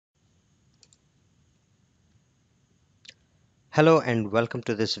Hello and welcome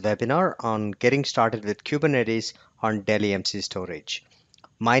to this webinar on getting started with Kubernetes on Dell EMC storage.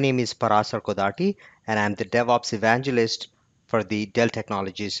 My name is Parasar Kodati and I'm the DevOps evangelist for the Dell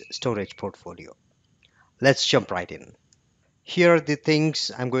Technologies storage portfolio. Let's jump right in. Here are the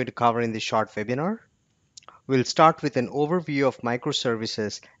things I'm going to cover in this short webinar. We'll start with an overview of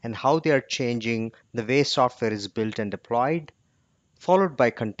microservices and how they are changing the way software is built and deployed, followed by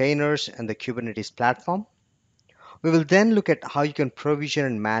containers and the Kubernetes platform. We will then look at how you can provision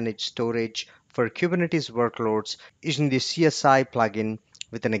and manage storage for Kubernetes workloads using the CSI plugin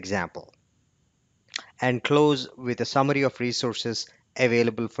with an example, and close with a summary of resources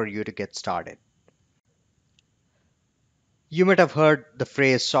available for you to get started. You might have heard the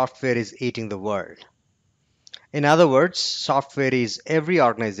phrase software is eating the world. In other words, software is every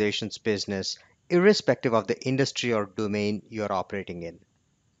organization's business, irrespective of the industry or domain you're operating in.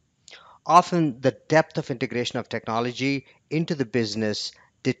 Often, the depth of integration of technology into the business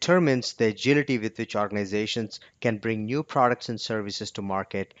determines the agility with which organizations can bring new products and services to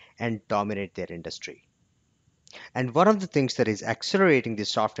market and dominate their industry. And one of the things that is accelerating this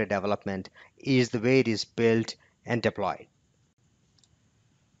software development is the way it is built and deployed.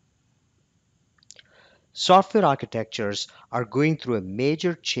 Software architectures are going through a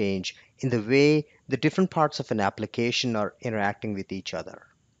major change in the way the different parts of an application are interacting with each other.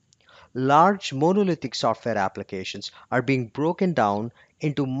 Large monolithic software applications are being broken down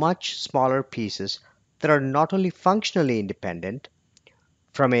into much smaller pieces that are not only functionally independent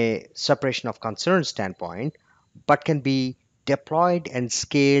from a separation of concern standpoint, but can be deployed and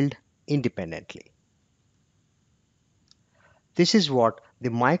scaled independently. This is what the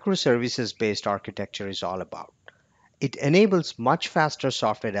microservices based architecture is all about. It enables much faster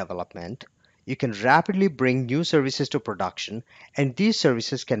software development. You can rapidly bring new services to production, and these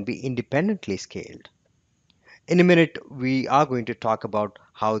services can be independently scaled. In a minute, we are going to talk about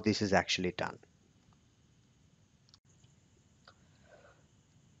how this is actually done.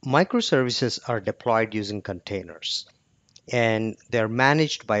 Microservices are deployed using containers, and they're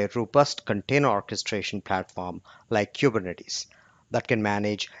managed by a robust container orchestration platform like Kubernetes that can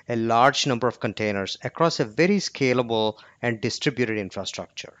manage a large number of containers across a very scalable and distributed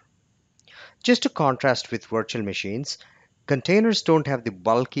infrastructure. Just to contrast with virtual machines, containers don't have the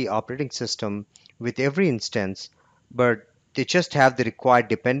bulky operating system with every instance, but they just have the required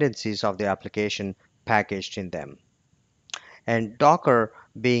dependencies of the application packaged in them. And Docker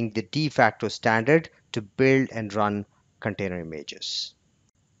being the de facto standard to build and run container images.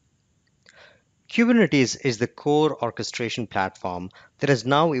 Kubernetes is the core orchestration platform that has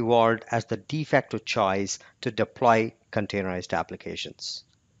now evolved as the de facto choice to deploy containerized applications.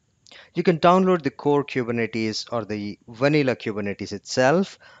 You can download the core Kubernetes or the vanilla Kubernetes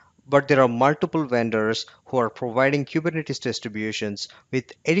itself, but there are multiple vendors who are providing Kubernetes distributions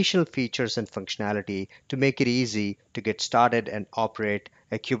with additional features and functionality to make it easy to get started and operate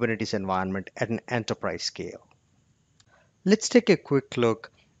a Kubernetes environment at an enterprise scale. Let's take a quick look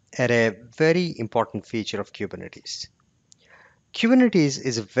at a very important feature of Kubernetes. Kubernetes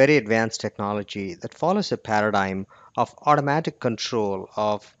is a very advanced technology that follows a paradigm of automatic control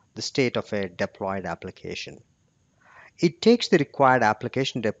of the state of a deployed application. It takes the required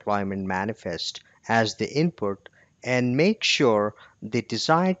application deployment manifest as the input and makes sure the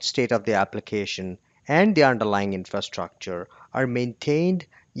desired state of the application and the underlying infrastructure are maintained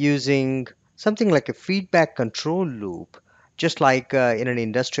using something like a feedback control loop, just like in an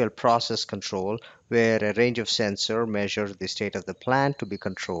industrial process control where a range of sensors measure the state of the plant to be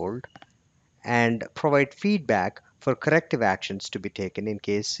controlled and provide feedback for corrective actions to be taken in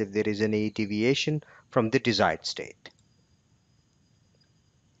case if there is any deviation from the desired state.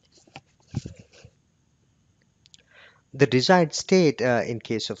 The desired state in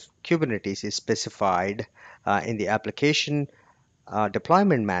case of Kubernetes is specified in the application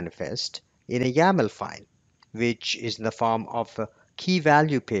deployment manifest in a YAML file, which is in the form of key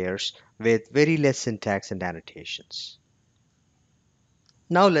value pairs with very less syntax and annotations.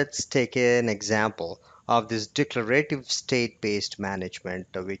 Now let's take an example of this declarative state-based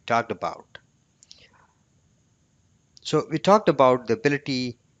management that we talked about. So we talked about the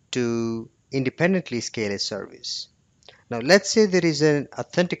ability to independently scale a service. Now, let's say there is an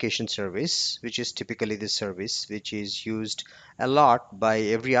authentication service, which is typically the service which is used a lot by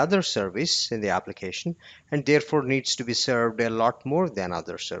every other service in the application and therefore needs to be served a lot more than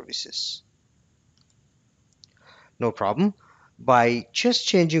other services. No problem. By just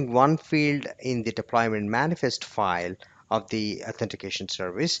changing one field in the deployment manifest file of the authentication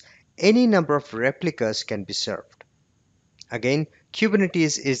service, any number of replicas can be served. Again,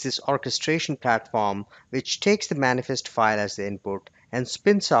 Kubernetes is this orchestration platform which takes the manifest file as the input and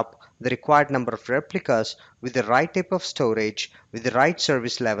spins up the required number of replicas with the right type of storage, with the right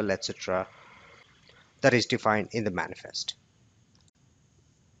service level, etc., that is defined in the manifest.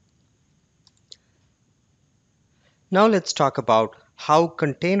 Now let's talk about how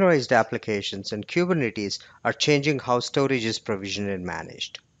containerized applications and Kubernetes are changing how storage is provisioned and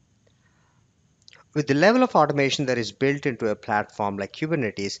managed. With the level of automation that is built into a platform like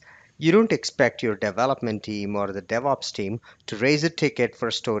Kubernetes, you don't expect your development team or the DevOps team to raise a ticket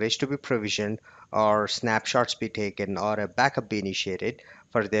for storage to be provisioned or snapshots be taken or a backup be initiated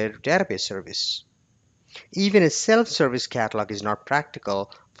for their database service. Even a self-service catalog is not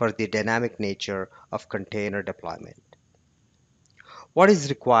practical for the dynamic nature of container deployment. What is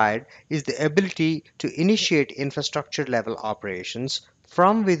required is the ability to initiate infrastructure level operations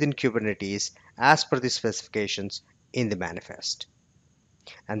from within Kubernetes as per the specifications in the manifest.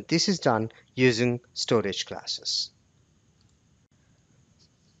 And this is done using storage classes.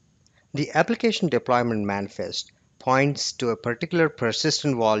 The application deployment manifest points to a particular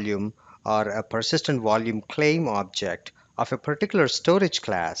persistent volume or a persistent volume claim object of a particular storage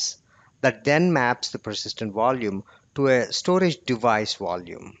class that then maps the persistent volume to a storage device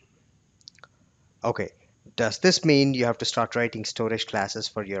volume. Okay, does this mean you have to start writing storage classes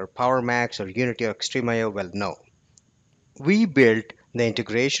for your PowerMax or Unity or XtremIO? Well, no. We built the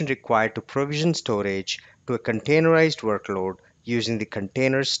integration required to provision storage to a containerized workload using the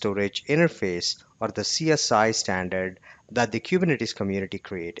Container Storage Interface or the CSI standard that the Kubernetes community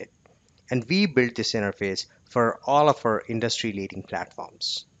created. And we built this interface for all of our industry-leading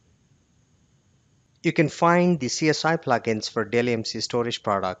platforms. You can find the CSI plugins for Dell EMC storage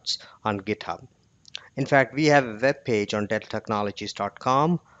products on GitHub. In fact, we have a web page on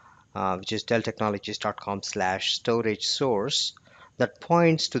delltechnologies.com, which is delltechnologies.com/storage source, that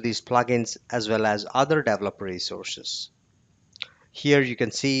points to these plugins as well as other developer resources. Here you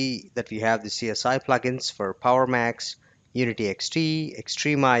can see that we have the CSI plugins for PowerMax, Unity XT,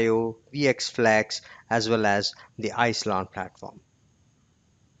 XtremIO, VxFlex, as well as the Isilon platform.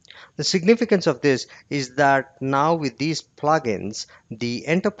 The significance of this is that now with these plugins, the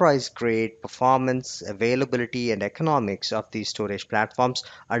enterprise-grade performance, availability, and economics of these storage platforms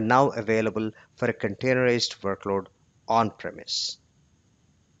are now available for a containerized workload on-premise.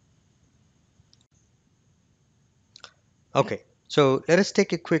 Okay, so let us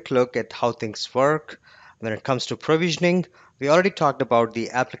take a quick look at how things work. When it comes to provisioning, we already talked about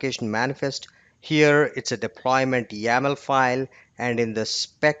the application manifest. Here it's a deployment YAML file, and in the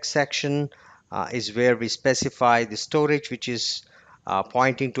spec section is where we specify the storage, which is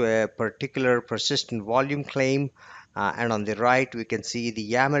pointing to a particular persistent volume claim. And on the right, we can see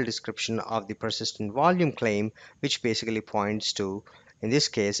the YAML description of the persistent volume claim, which basically points to, in this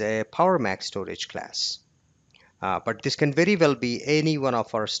case, a PowerMax storage class. But this can very well be any one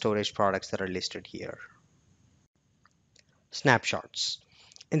of our storage products that are listed here. Snapshots.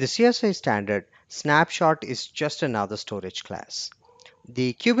 In the CSI standard, snapshot is just another storage class.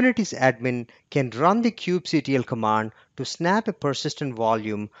 The Kubernetes admin can run the kubectl command to snap a persistent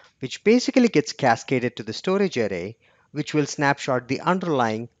volume, which basically gets cascaded to the storage array, which will snapshot the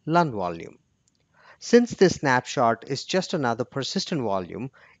underlying LUN volume. Since this snapshot is just another persistent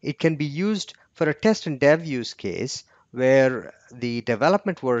volume, it can be used for a test and dev use case where the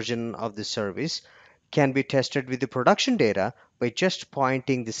development version of the service can be tested with the production data by just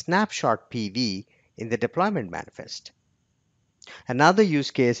pointing the snapshot PV in the deployment manifest. Another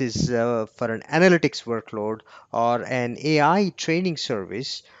use case is for an analytics workload or an AI training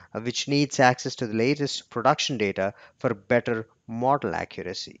service which needs access to the latest production data for better model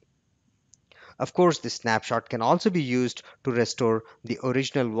accuracy. Of course, this snapshot can also be used to restore the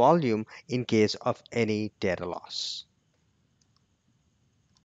original volume in case of any data loss.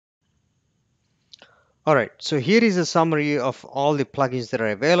 Alright, so here is a summary of all the plugins that are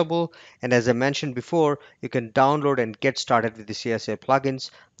available, and as I mentioned before, you can download and get started with the CSI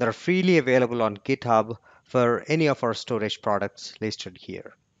plugins that are freely available on GitHub for any of our storage products listed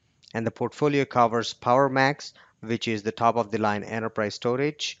here. And the portfolio covers PowerMax, which is the top of the line enterprise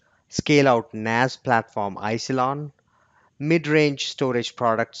storage, scale out NAS platform Isilon, mid-range storage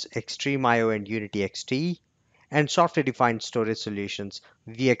products XtremIO and Unity XT, and software-defined storage solutions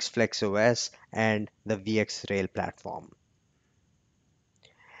VxFlex OS and the VxRail platform.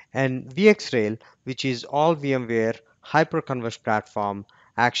 And VxRail, which is all VMware hyperconverged platform,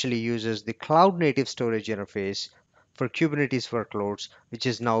 actually uses the cloud-native storage interface for Kubernetes workloads, which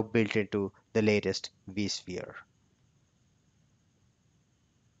is now built into the latest vSphere.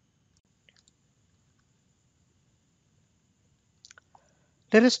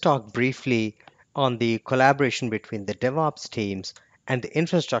 Let us talk briefly on the collaboration between the DevOps teams and the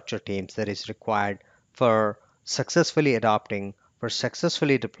infrastructure teams that is required for successfully adopting, for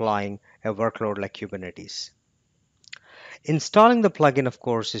successfully deploying a workload like Kubernetes. Installing the plugin, of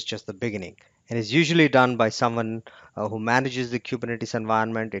course, is just the beginning and is usually done by someone who manages the Kubernetes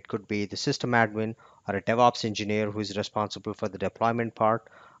environment. It could be the system admin or a DevOps engineer who is responsible for the deployment part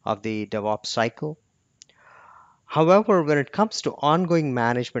of the DevOps cycle. However, when it comes to ongoing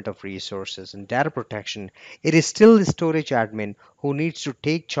management of resources and data protection, it is still the storage admin who needs to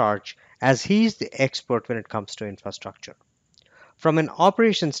take charge as he is the expert when it comes to infrastructure. From an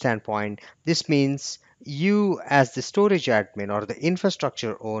operation standpoint, this means you, as the storage admin or the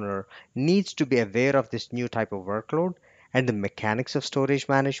infrastructure owner, needs to be aware of this new type of workload and the mechanics of storage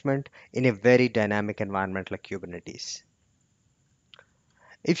management in a very dynamic environment like Kubernetes.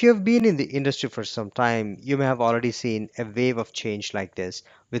 If you have been in the industry for some time, you may have already seen a wave of change like this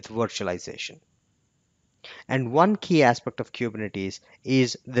with virtualization. And one key aspect of Kubernetes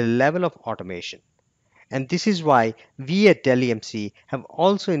is the level of automation. And this is why we at Dell EMC have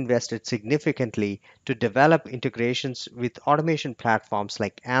also invested significantly to develop integrations with automation platforms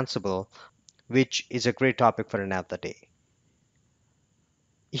like Ansible, which is a great topic for another day.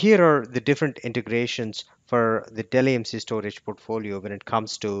 Here are the different integrations for the Dell EMC storage portfolio when it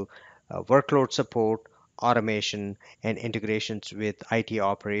comes to workload support, automation, and integrations with IT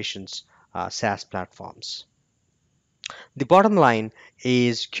operations SaaS platforms. The bottom line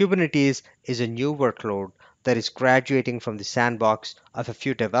is Kubernetes is a new workload that is graduating from the sandbox of a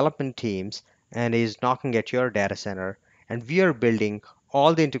few development teams and is knocking at your data center, and we are building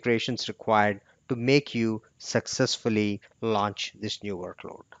all the integrations required to make you successfully launch this new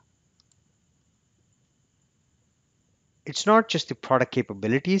workload. It's not just the product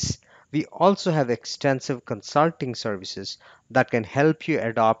capabilities, we also have extensive consulting services that can help you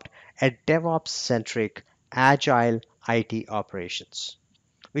adopt a DevOps centric, agile IT operations,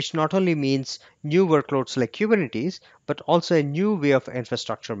 which not only means new workloads like Kubernetes, but also a new way of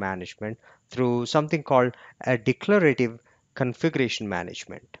infrastructure management through something called a declarative configuration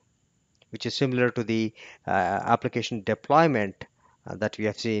management, which is similar to the application deployment that we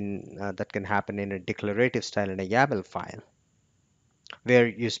have seen that can happen in a declarative style in a YAML file, where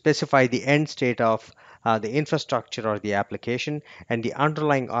you specify the end state of the infrastructure or the application, and the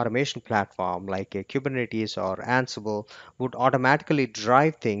underlying automation platform like a Kubernetes or Ansible would automatically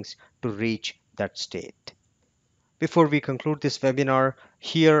drive things to reach that state. Before we conclude this webinar,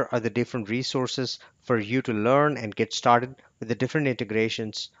 here are the different resources for you to learn and get started with the different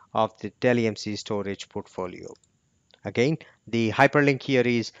integrations of the Dell EMC storage portfolio. Again, the hyperlink here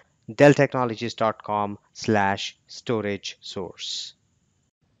is delltechnologies.com/storage source.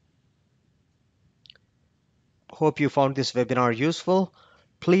 Hope you found this webinar useful.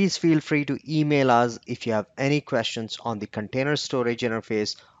 Please feel free to email us if you have any questions on the container storage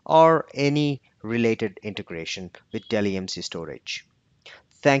interface or any related integration with Dell EMC storage.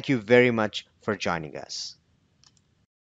 Thank you very much for joining us.